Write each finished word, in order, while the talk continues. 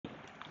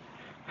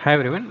Hi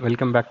everyone,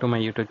 welcome back to my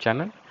YouTube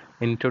channel.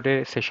 In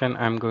today's session,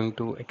 I'm going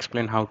to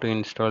explain how to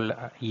install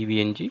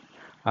EVNG.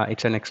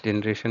 It's a next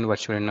generation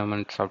virtual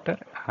environment software.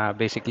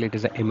 Basically, it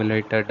is an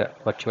emulated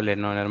virtual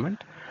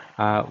environment.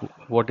 Uh,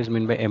 what is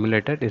meant by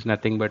emulated is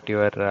nothing but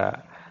your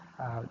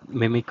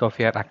mimic of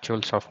your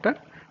actual software,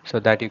 so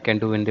that you can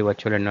do in the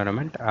virtual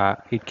environment.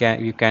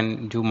 You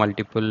can do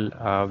multiple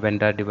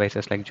vendor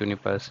devices like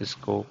Juniper,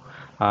 Cisco,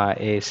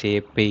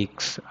 ASA,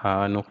 PIX,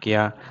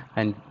 Nokia,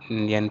 and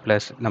N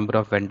plus number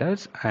of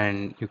vendors,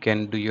 and you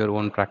can do your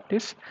own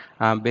practice.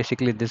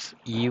 Basically, this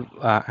Eve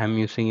I'm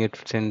using it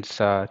since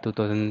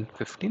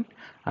 2015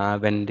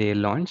 when they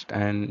launched,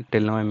 and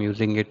till now I'm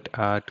using it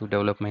to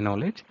develop my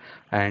knowledge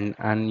and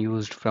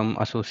unused from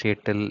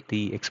associate till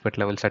the expert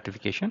level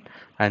certification,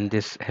 and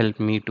this helped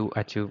me to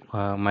achieve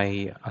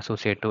my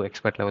associate to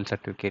expert level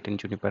certificate in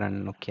Juniper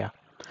and Nokia.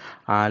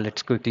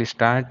 Let's quickly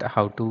start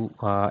how to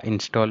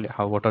install,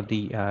 what are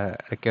the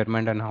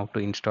requirement and how to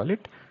install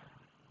it.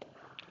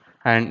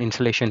 And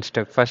installation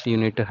step, first you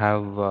need to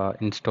have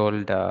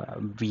installed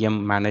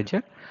VM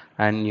manager,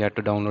 and you have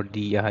to download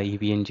the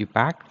EVNG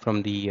pack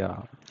from the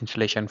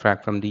installation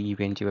pack from the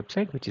EVNG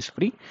website, which is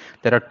free.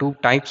 There are two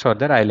types are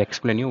there. I'll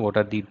explain you what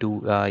are the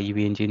two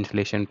EVNG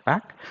installation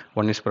pack.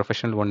 One is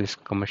professional, one is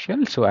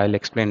commercial, so I'll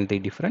explain the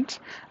difference.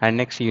 And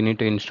next you need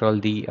to install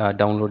the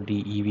download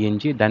the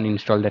EVNG, then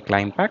install the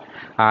client pack.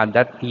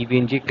 That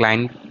EVNG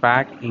client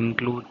pack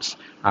includes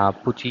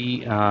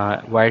Pucci,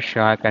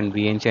 Wireshark, and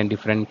VNC and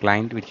different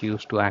client which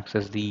used to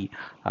access the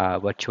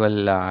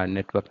virtual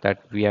network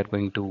that we are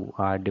going to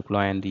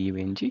deploy in the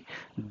EVNG.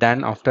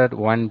 Then after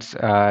once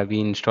we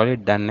install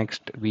it, then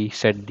next we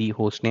set the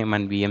host name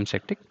and VM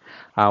setting.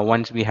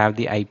 Once we have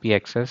the IP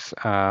access,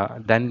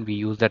 then we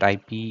use that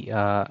IP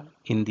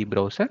in the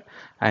browser,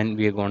 and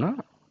we are gonna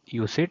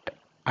use it,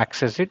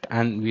 access it,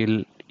 and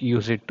we'll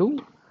use it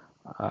to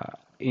uh,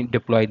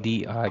 deploy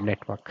the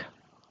network.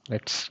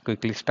 Let's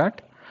quickly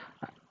start.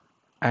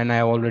 And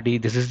I already,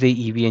 this is the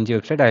EVNG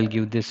website. I'll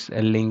give this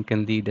a link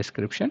in the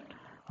description.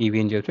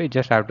 EVNG website,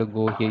 just have to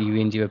go here,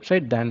 EVNG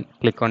website, then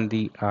click on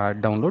the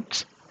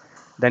downloads.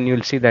 Then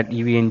you'll see that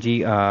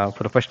EVNG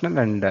professional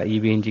and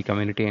EVNG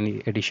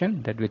community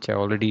edition, that which I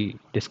already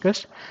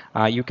discussed.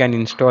 You can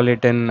install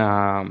it in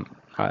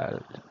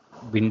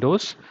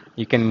Windows.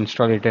 You can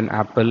install it in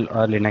Apple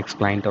or Linux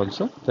client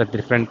also. The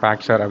different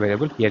packs are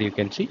available here. You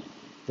can see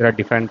there are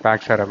different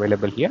packs are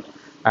available here,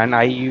 and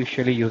I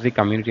usually use the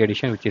community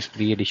edition, which is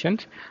free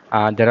editions.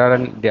 There are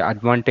the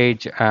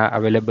advantage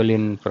available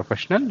in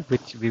professional,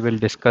 which we will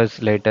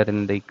discuss later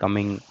in the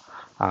coming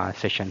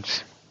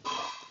sessions.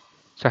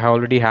 So I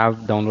already have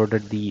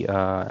downloaded the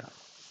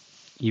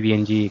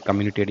EVNG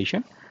community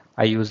edition.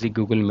 I use the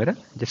Google Mirror.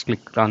 Just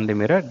click on the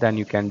mirror, then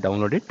you can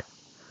download it.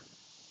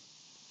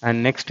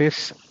 And next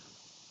is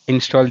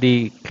install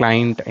the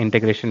client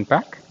integration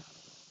pack,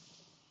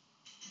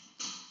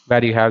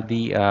 where you have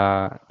the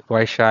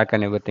Wireshark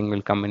and everything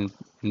will come in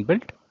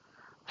inbuilt.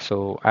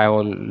 So I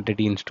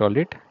already installed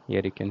it.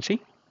 Here you can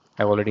see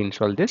I've already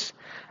installed this.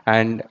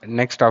 And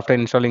next, after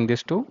installing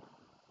this too,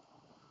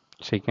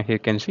 so you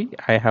can see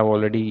I have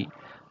already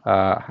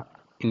uh,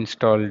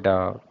 installed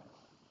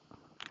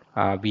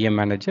VM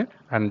manager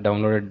and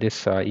downloaded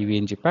this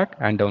EVNG pack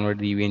and downloaded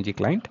the EVNG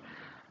client.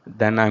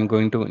 Then I'm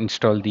going to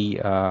install the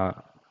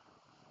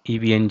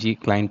EVNG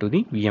client to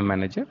the VM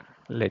manager.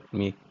 Let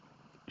me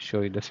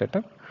show you the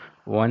setup.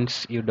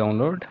 Once you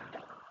download,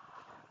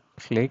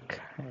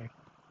 click,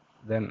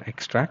 then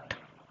extract.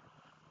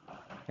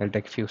 It'll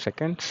take few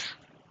seconds.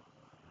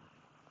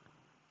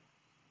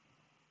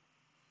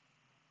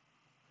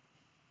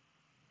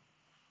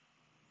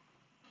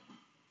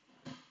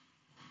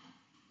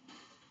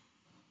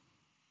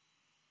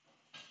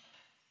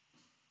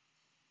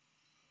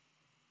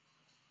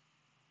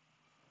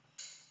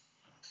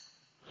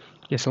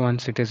 Yes,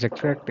 once it is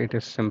extract, it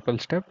is simple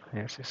step.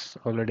 Yes, it's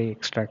already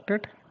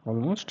extracted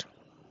almost.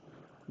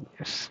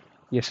 Yes,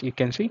 yes, you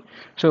can see.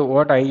 So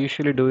what I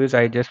usually do is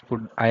I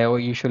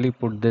usually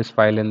put this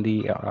file in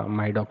the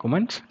my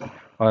documents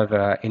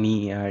or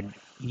any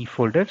E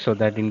folder, so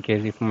that in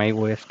case if my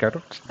OS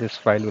corrupts, this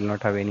file will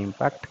not have any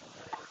impact.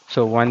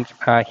 So once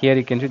here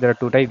you can see there are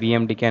two types,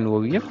 VMDK and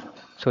OVF.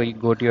 So you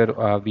go to your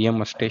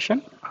VM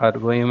station, or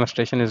VM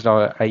station is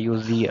I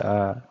use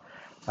the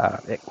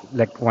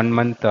like 1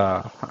 month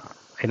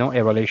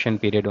evaluation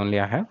period only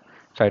I have,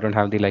 so I don't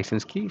have the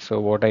license key. So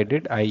what I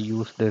did, I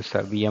use this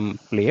VM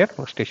player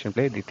or station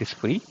player. It is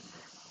free,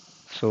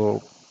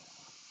 so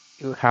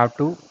you have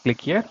to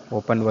click here,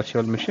 open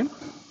virtual machine,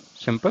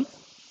 simple.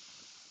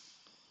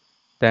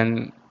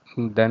 Then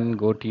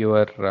go to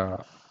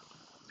your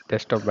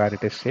desktop where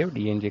it is saved,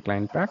 ENG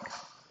client pack.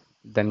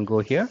 Then go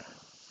here,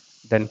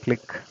 then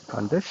click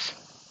on this.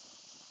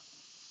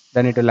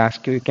 Then it will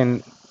ask you, you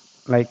can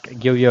like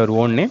give your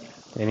own name,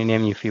 any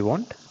name if you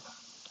want.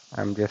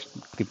 I'm just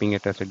keeping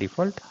it as a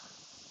default.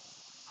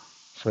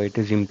 So it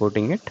is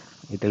importing it.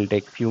 It will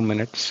take few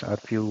minutes or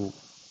few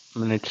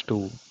minutes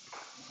to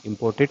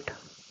import it.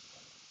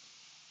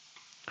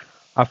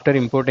 After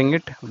importing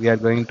it, we are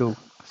going to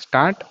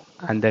start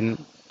and then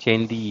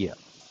change the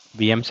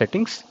VM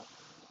settings,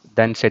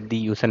 then set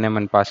the username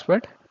and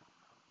password,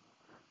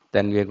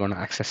 then we are going to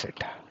access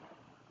it.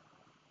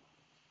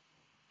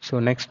 So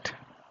next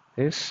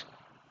is,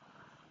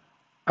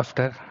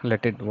 after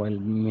let it while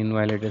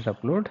meanwhile it is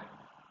upload,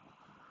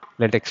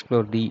 let's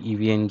explore the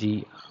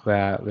EVNG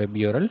web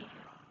URL.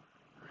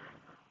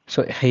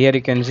 So here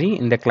you can see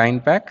in the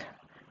client pack,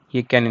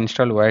 you can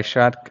install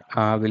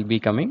Wireshark will be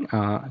coming.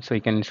 So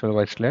you can install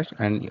Wireshark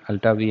and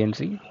Ultra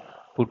VNC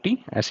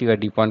Putty as your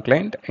default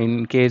client.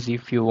 In case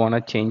if you want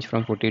to change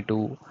from Putty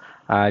to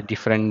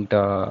different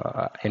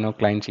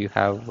clients, you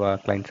have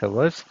client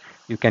servers,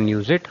 you can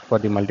use it for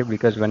the multi,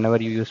 because whenever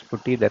you use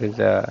Putty, there is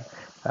a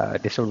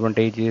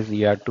disadvantage is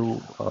you have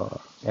to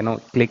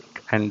click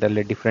and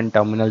the different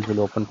terminals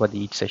will open for the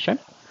each session.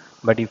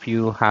 But if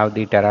you have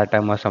the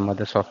Teratam or some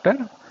other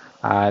software,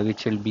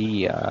 which will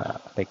be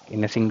like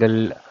in a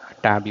single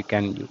tab, you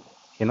can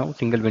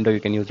single window you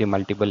can use the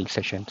multiple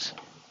sessions.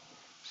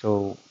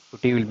 So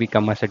Putty will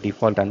become as a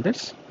default on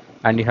this,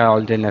 and you have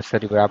all the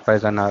necessary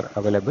wrappers and are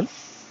available.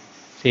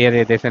 So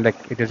here they say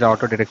like it is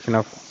auto direction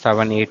of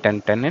 7, 8,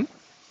 and 10 in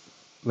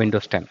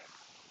Windows 10.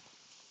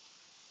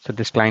 So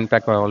this client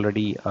pack I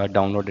already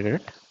downloaded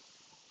it.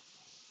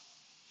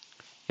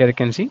 Here you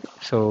can see,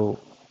 so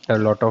there are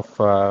a lot of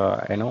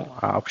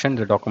options.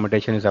 The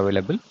documentation is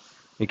available.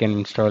 You can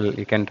install,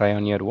 you can try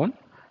on your own,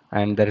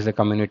 and there is a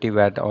community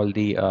where all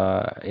the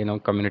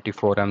community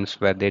forums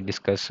where they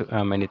discuss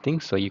many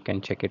things, so you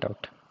can check it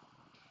out.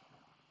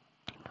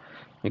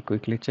 Let me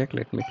quickly check.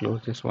 Let me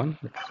close this one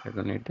because I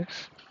don't need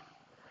this.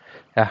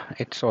 Yeah,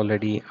 it's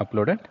already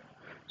uploaded.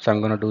 So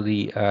I'm going to do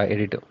the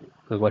edit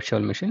the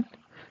virtual machine.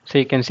 So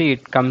you can see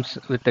it comes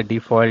with the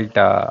default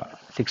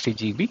 60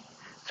 GB.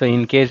 So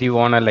in case you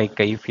wanna like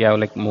if you have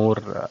like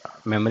more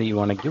memory you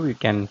wanna give, you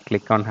can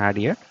click on add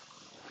here,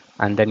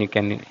 and then you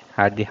can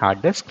add the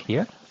hard disk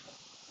here.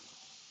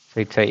 So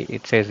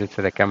it says it's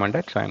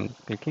recommended. So I'm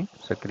clicking.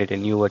 So create a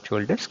new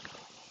virtual disk.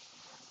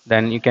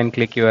 Then you can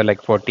click your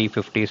like 40,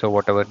 50, so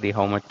whatever the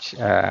how much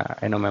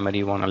memory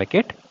you want to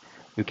allocate.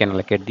 You can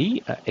allocate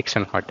the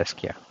external hard disk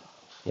here.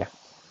 Yeah.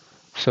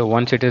 So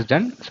once it is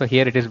done, so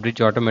here it is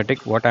bridge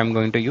automatic. What I'm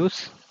going to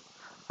use,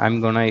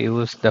 I'm gonna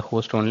use the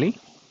host only.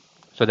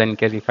 So then in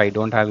case if I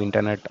don't have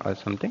internet or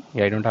something,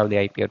 yeah, I don't have the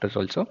IP address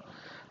also,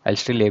 I'll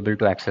still able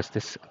to access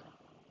this.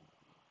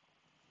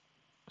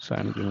 So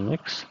I'm giving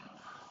X,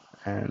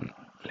 and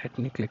let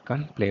me click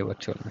on play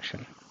virtual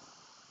machine.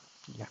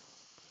 Yeah.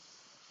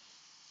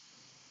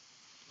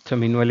 So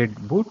meanwhile it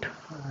boot,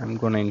 I'm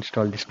gonna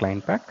install this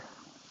client pack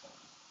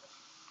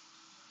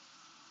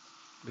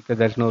because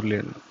there's no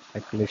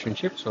like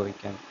relationship, so we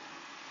can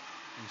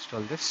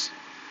install this.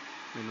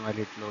 Meanwhile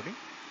it loading.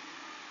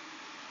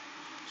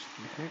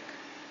 Click.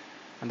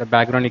 And the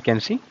background you can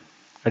see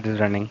it is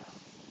running.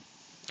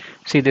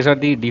 See, these are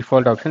the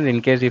default options.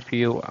 In case if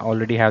you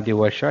already have the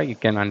Versha, you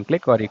can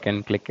unclick or you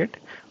can click it.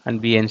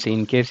 And VNC,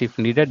 in case if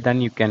needed,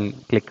 then you can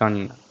click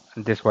on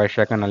this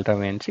Versha and Ultra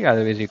VNC.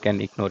 Otherwise, you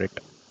can ignore it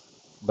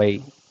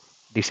by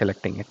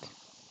deselecting it.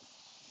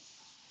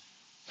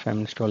 So I'm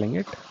installing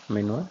it.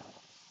 Meanwhile,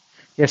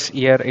 yes,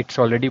 here it's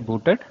already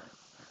booted.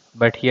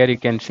 But here you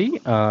can see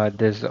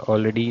there's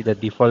already the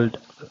default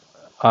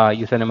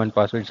username and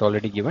password is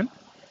already given.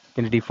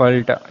 In the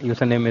default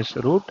username is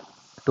root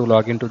to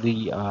log into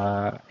the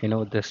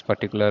this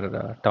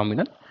particular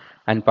terminal,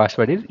 and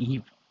password is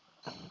Eve.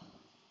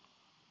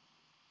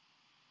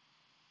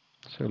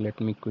 So let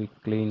me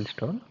quickly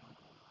install.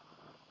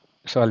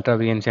 So Ultra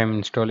VNC I'm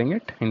installing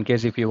it. In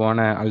case if you want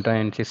a Ultra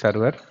VNC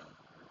server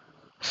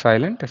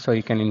silent, so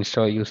you can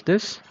install use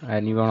this,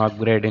 and you want to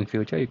upgrade in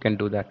future, you can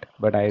do that.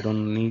 But I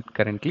don't need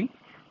currently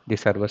the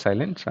server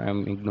silent, so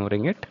I'm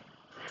ignoring it.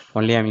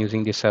 Only I'm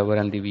using the server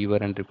and the viewer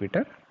and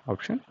repeater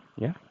option.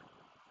 Yeah.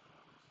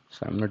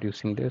 So I'm not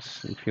using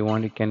this. If you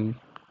want, you can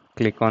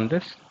click on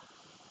this.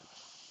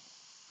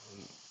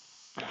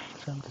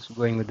 So I'm just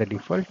going with the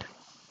default.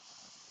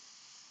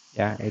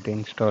 Yeah, it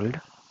installed.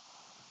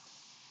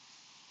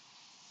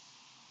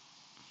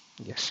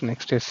 Yes,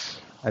 next is,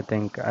 I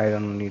think I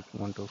don't need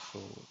want to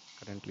show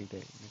currently the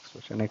next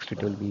version. Next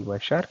it will be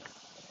Wireshark.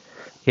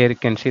 Here you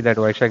can see that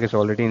Wireshark is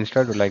already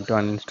installed. Would like to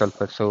uninstall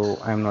first. So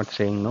I'm not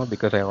saying no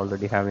because I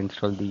already have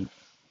installed the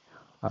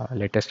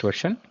latest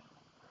version.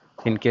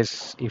 In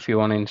case if you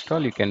want to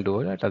install, you can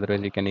do that.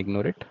 Otherwise, you can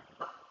ignore it.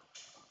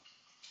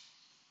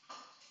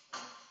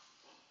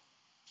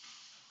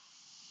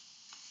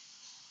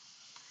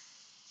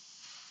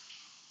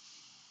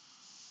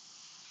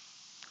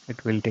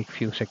 It will take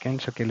few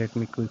seconds. Okay, let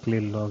me quickly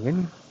log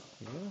in.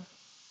 Yeah.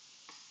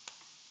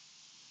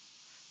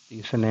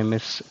 Username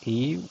is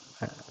Eve.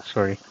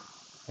 Sorry,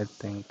 I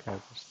think I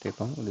was the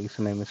wrong. The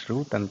username is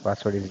root and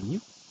password is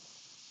Eve.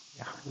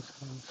 Yeah,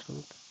 username is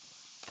root.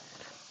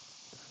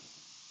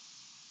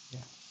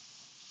 Yeah.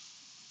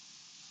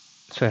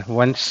 So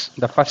once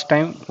the first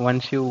time,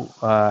 once you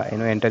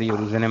enter your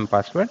username and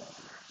password,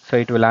 so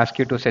it will ask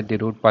you to set the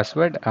root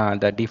password.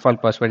 The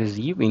default password is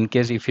Eve. In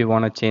case if you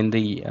want to change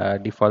the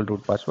default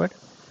root password,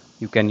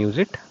 you can use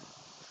it.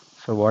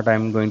 So what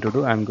I'm going to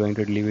do, I'm going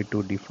to leave it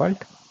to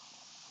default.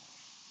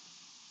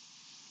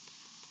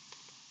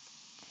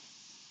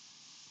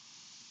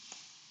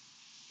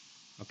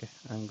 Okay,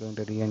 I'm going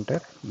to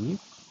re-enter Eve.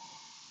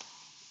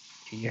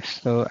 Yes,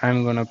 so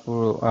I'm gonna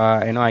put,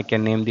 I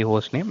can name the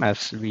host name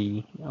as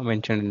we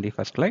mentioned in the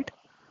first slide.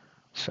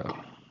 So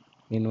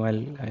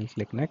meanwhile, I'll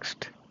click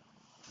next,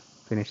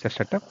 finish the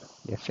setup.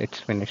 Yes, it's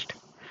finished.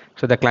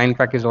 So the client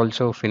pack is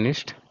also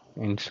finished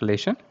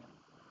installation,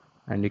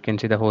 and you can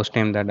see the host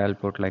name that I'll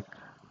put like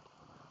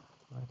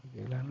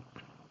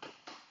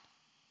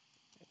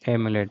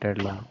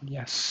emulated lab.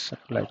 Yes, I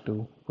like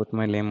to put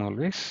my name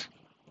always.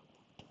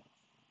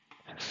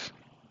 Yes.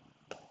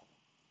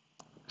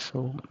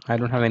 So I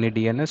don't have any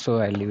DNS, so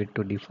I leave it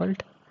to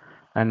default.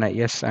 And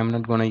yes, I'm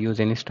not going to use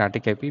any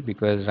static IP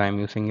because I'm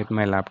using it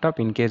my laptop.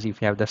 In case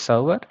if you have the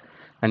server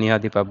and you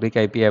have the public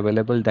IP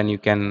available, then you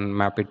can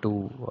map it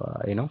to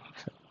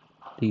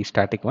the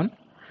static one.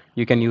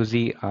 You can use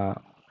the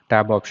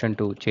tab option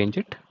to change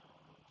it.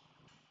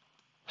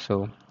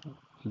 So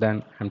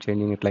then I'm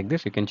changing it like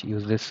this. You can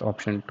use this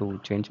option to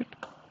change it.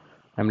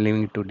 I'm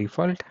leaving it to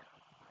default.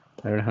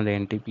 I don't have the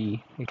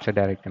NTP. It's a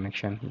direct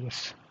connection.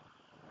 Yes.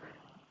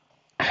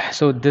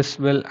 So this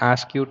will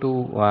ask you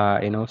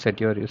to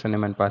set your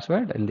username and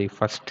password in the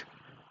first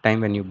time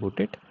when you boot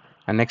it,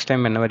 and next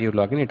time whenever you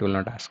log in it will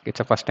not ask.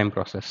 It's a first time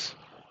process.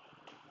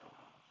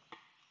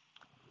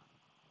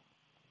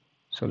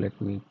 So let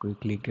me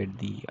quickly get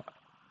the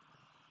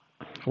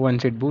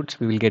once it boots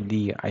we will get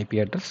the IP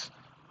address.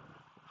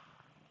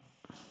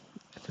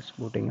 Just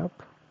booting up.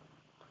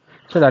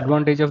 So the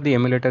advantage of the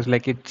emulator is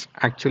like it's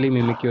actually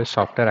mimic your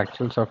software,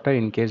 actual software.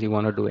 In case you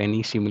want to do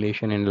any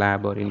simulation in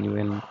lab or in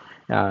even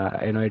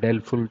it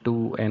helpful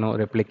to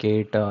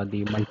replicate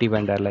the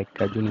multi-vendor like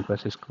Juniper,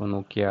 Cisco,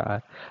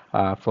 Nokia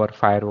for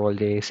firewall,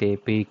 they say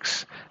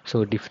PICs.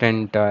 So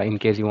different in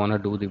case you want to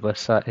do the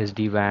Versa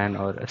SD-WAN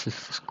or a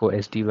Cisco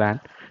SD-WAN.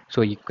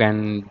 So you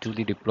can do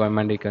the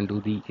deployment, you can do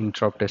the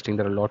interop testing.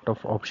 There are a lot of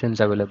options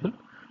available.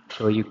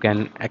 So you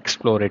can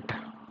explore it.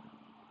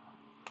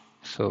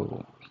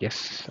 So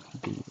yes,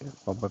 the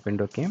pop-up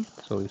window came.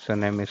 So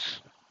username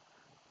is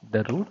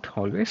the root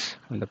always,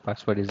 and the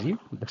password is you.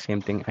 The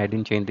same thing. I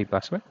didn't change the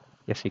password.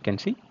 Yes, you can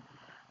see.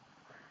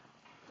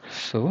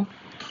 So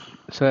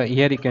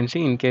here you can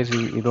see in case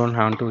you don't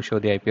want to show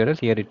the IP address.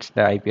 Here it's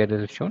the IP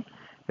address is shown.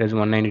 There's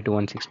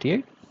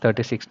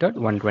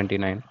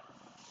 192.168.36.129.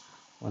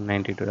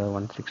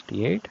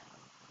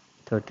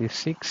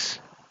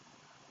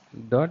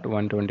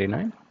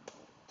 192.168.36.129.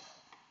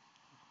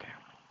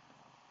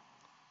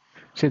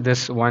 See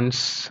this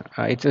once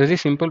it's a very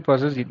simple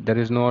process. There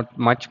is not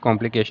much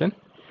complication.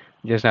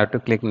 Just have to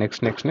click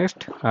next, next,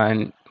 next,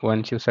 and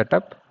once you set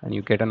up and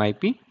you get an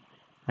IP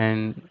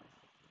and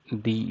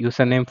the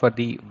username for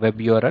the web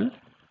URL,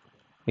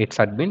 it's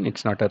admin,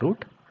 it's not a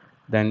root.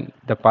 Then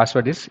the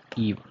password is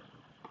Eve.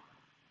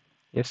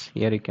 Yes,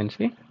 here you can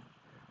see.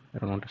 I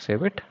don't want to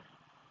save it.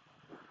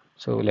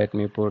 So let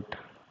me put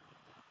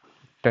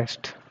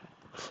test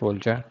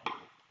folder.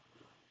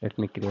 Let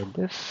me create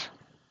this.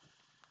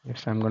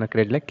 Yes, I'm gonna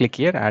create like click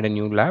here, add a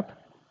new lab.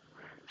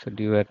 So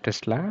do a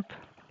test lab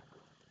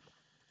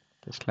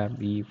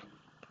Eve.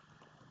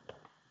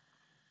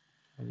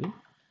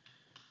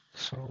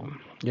 So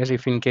yes,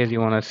 if in case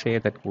you want to say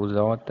that who's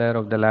the author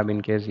of the lab,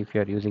 in case if you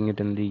are using it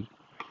in the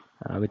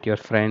with your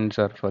friends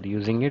or for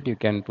using it, you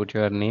can put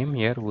your name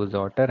here, who's the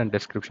author, and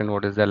description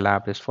what is the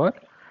lab is for,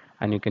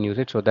 and you can use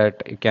it so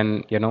that you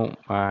can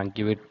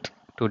give it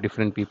to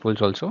different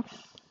peoples also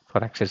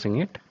for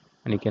accessing it,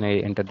 and you can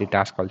enter the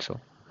task also.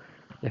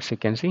 Yes, you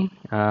can see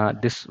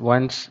this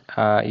once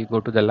you go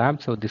to the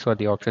lab. So these are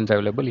the options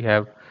available. You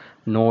have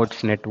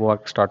nodes,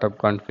 network, startup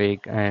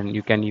config, and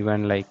you can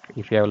even like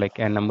if you have like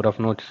a number of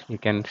nodes, you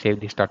can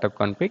save the startup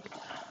config,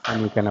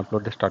 and you can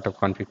upload the startup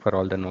config for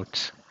all the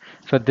nodes.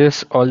 So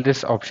this all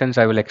these options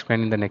I will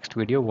explain in the next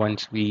video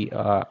once we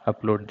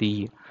upload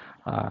the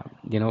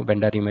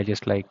vendor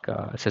images like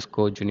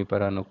Cisco, Juniper,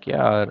 or Nokia,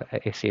 or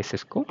SA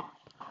Cisco.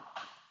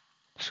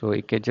 So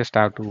you can just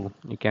have to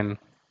you can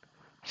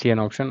see an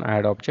option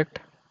add object,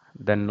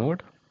 then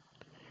node.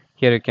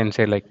 Here you can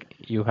say like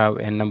you have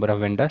n number of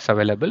vendors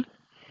available.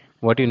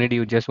 What you need,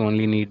 you just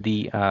only need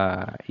the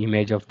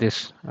image of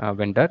this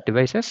vendor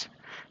devices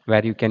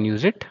where you can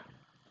use it.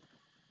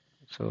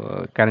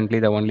 So currently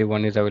the only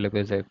one is available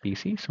is a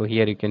PC. So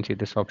here you can see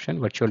this option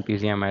virtual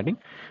PC I'm adding.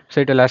 So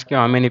it will ask you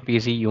how many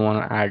PC you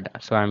want to add.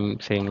 So I'm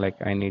saying like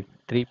I need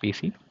 3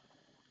 PC.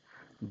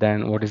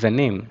 Then what is the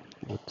name?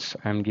 It's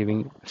I'm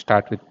giving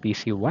start with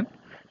PC1.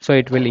 So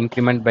it will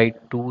increment by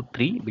 2,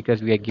 3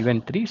 because we are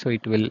given 3. So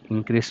it will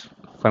increase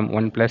from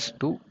 1 plus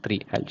to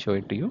 3. I'll show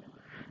it to you.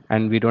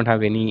 And we don't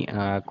have any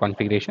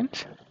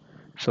configurations.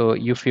 So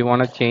if you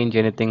want to change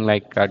anything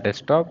like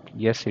desktop,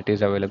 yes, it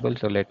is available.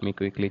 So let me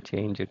quickly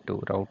change it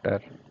to router.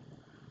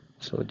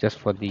 So just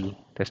for the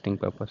testing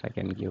purpose, I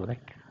can give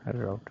like a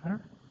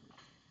router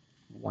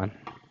 1.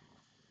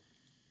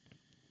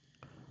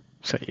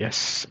 So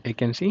yes, you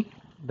can see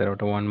the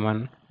router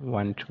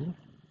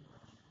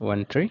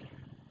 111213.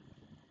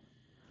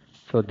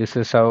 So this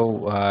is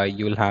how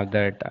you'll have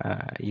that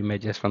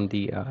images from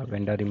the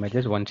vendor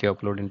images once you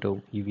upload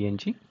into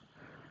EVNG.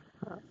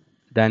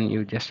 Then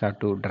you just have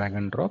to drag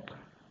and drop.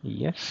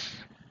 Yes,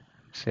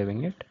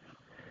 saving it,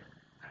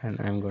 and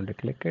I'm going to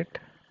click it.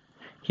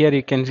 Here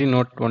you can see,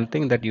 note one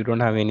thing, that you don't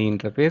have any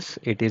interface.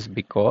 It is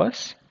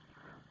because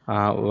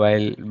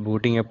while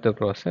booting up the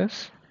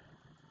process,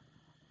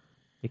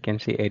 you can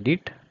see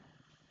edit.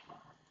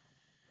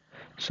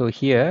 So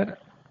here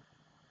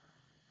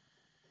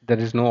there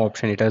is no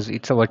option.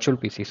 It's a virtual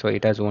PC, so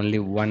it has only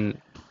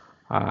one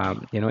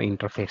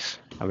interface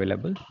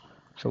available.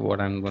 So what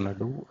I'm gonna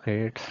do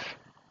is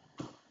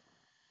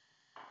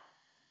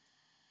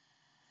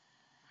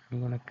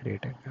I'm gonna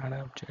create a cloud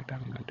object.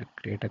 I'm going to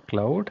create a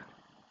cloud.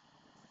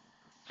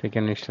 So you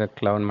can install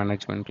cloud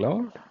management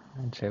cloud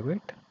and save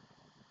it.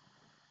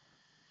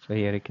 So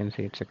here you can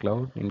see it's a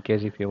cloud. In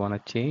case if you want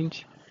to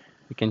change,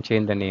 you can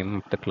change the name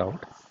of the cloud.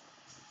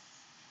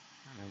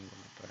 And I'm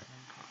gonna try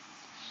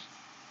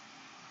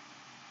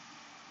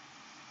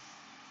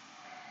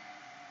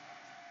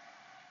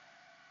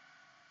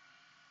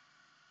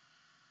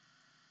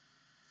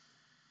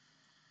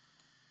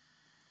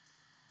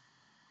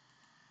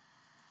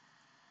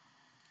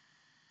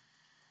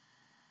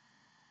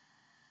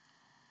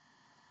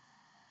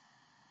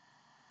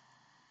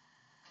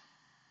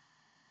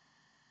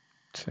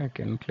so I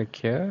can click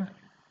here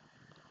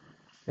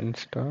and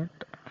start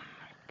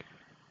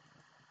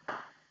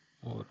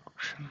more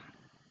option.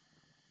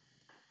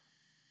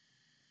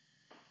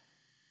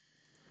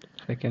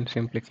 So I can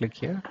simply click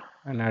here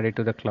and add it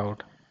to the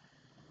cloud.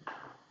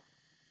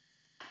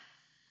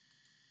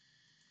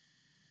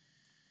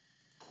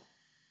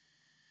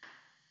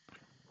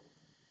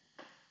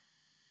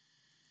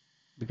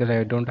 Because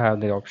I don't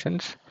have the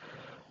options,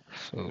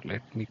 so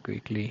let me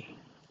quickly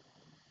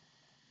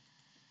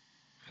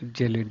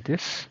delete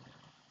this.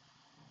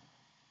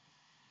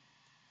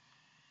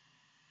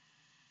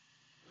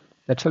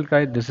 That's all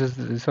guys,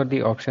 these are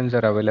the options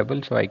are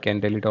available. So I can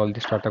delete all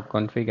the startup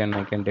config and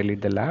I can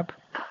delete the lab.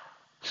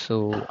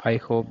 So I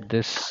hope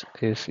this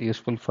is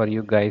useful for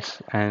you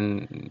guys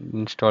and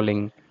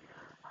installing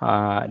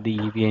the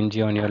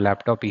EVNG on your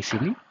laptop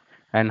easily,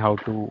 and how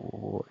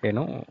to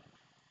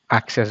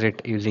access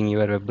it using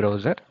your web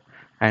browser.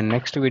 And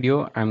next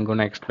video I'm going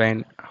to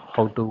explain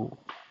how to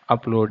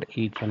upload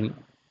each and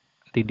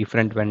the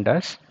different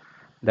vendors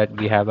that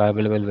we have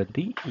available with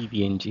the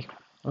EVNG.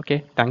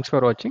 Okay, thanks for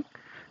watching,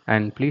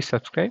 and please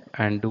subscribe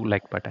and do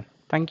like button.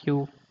 Thank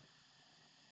you.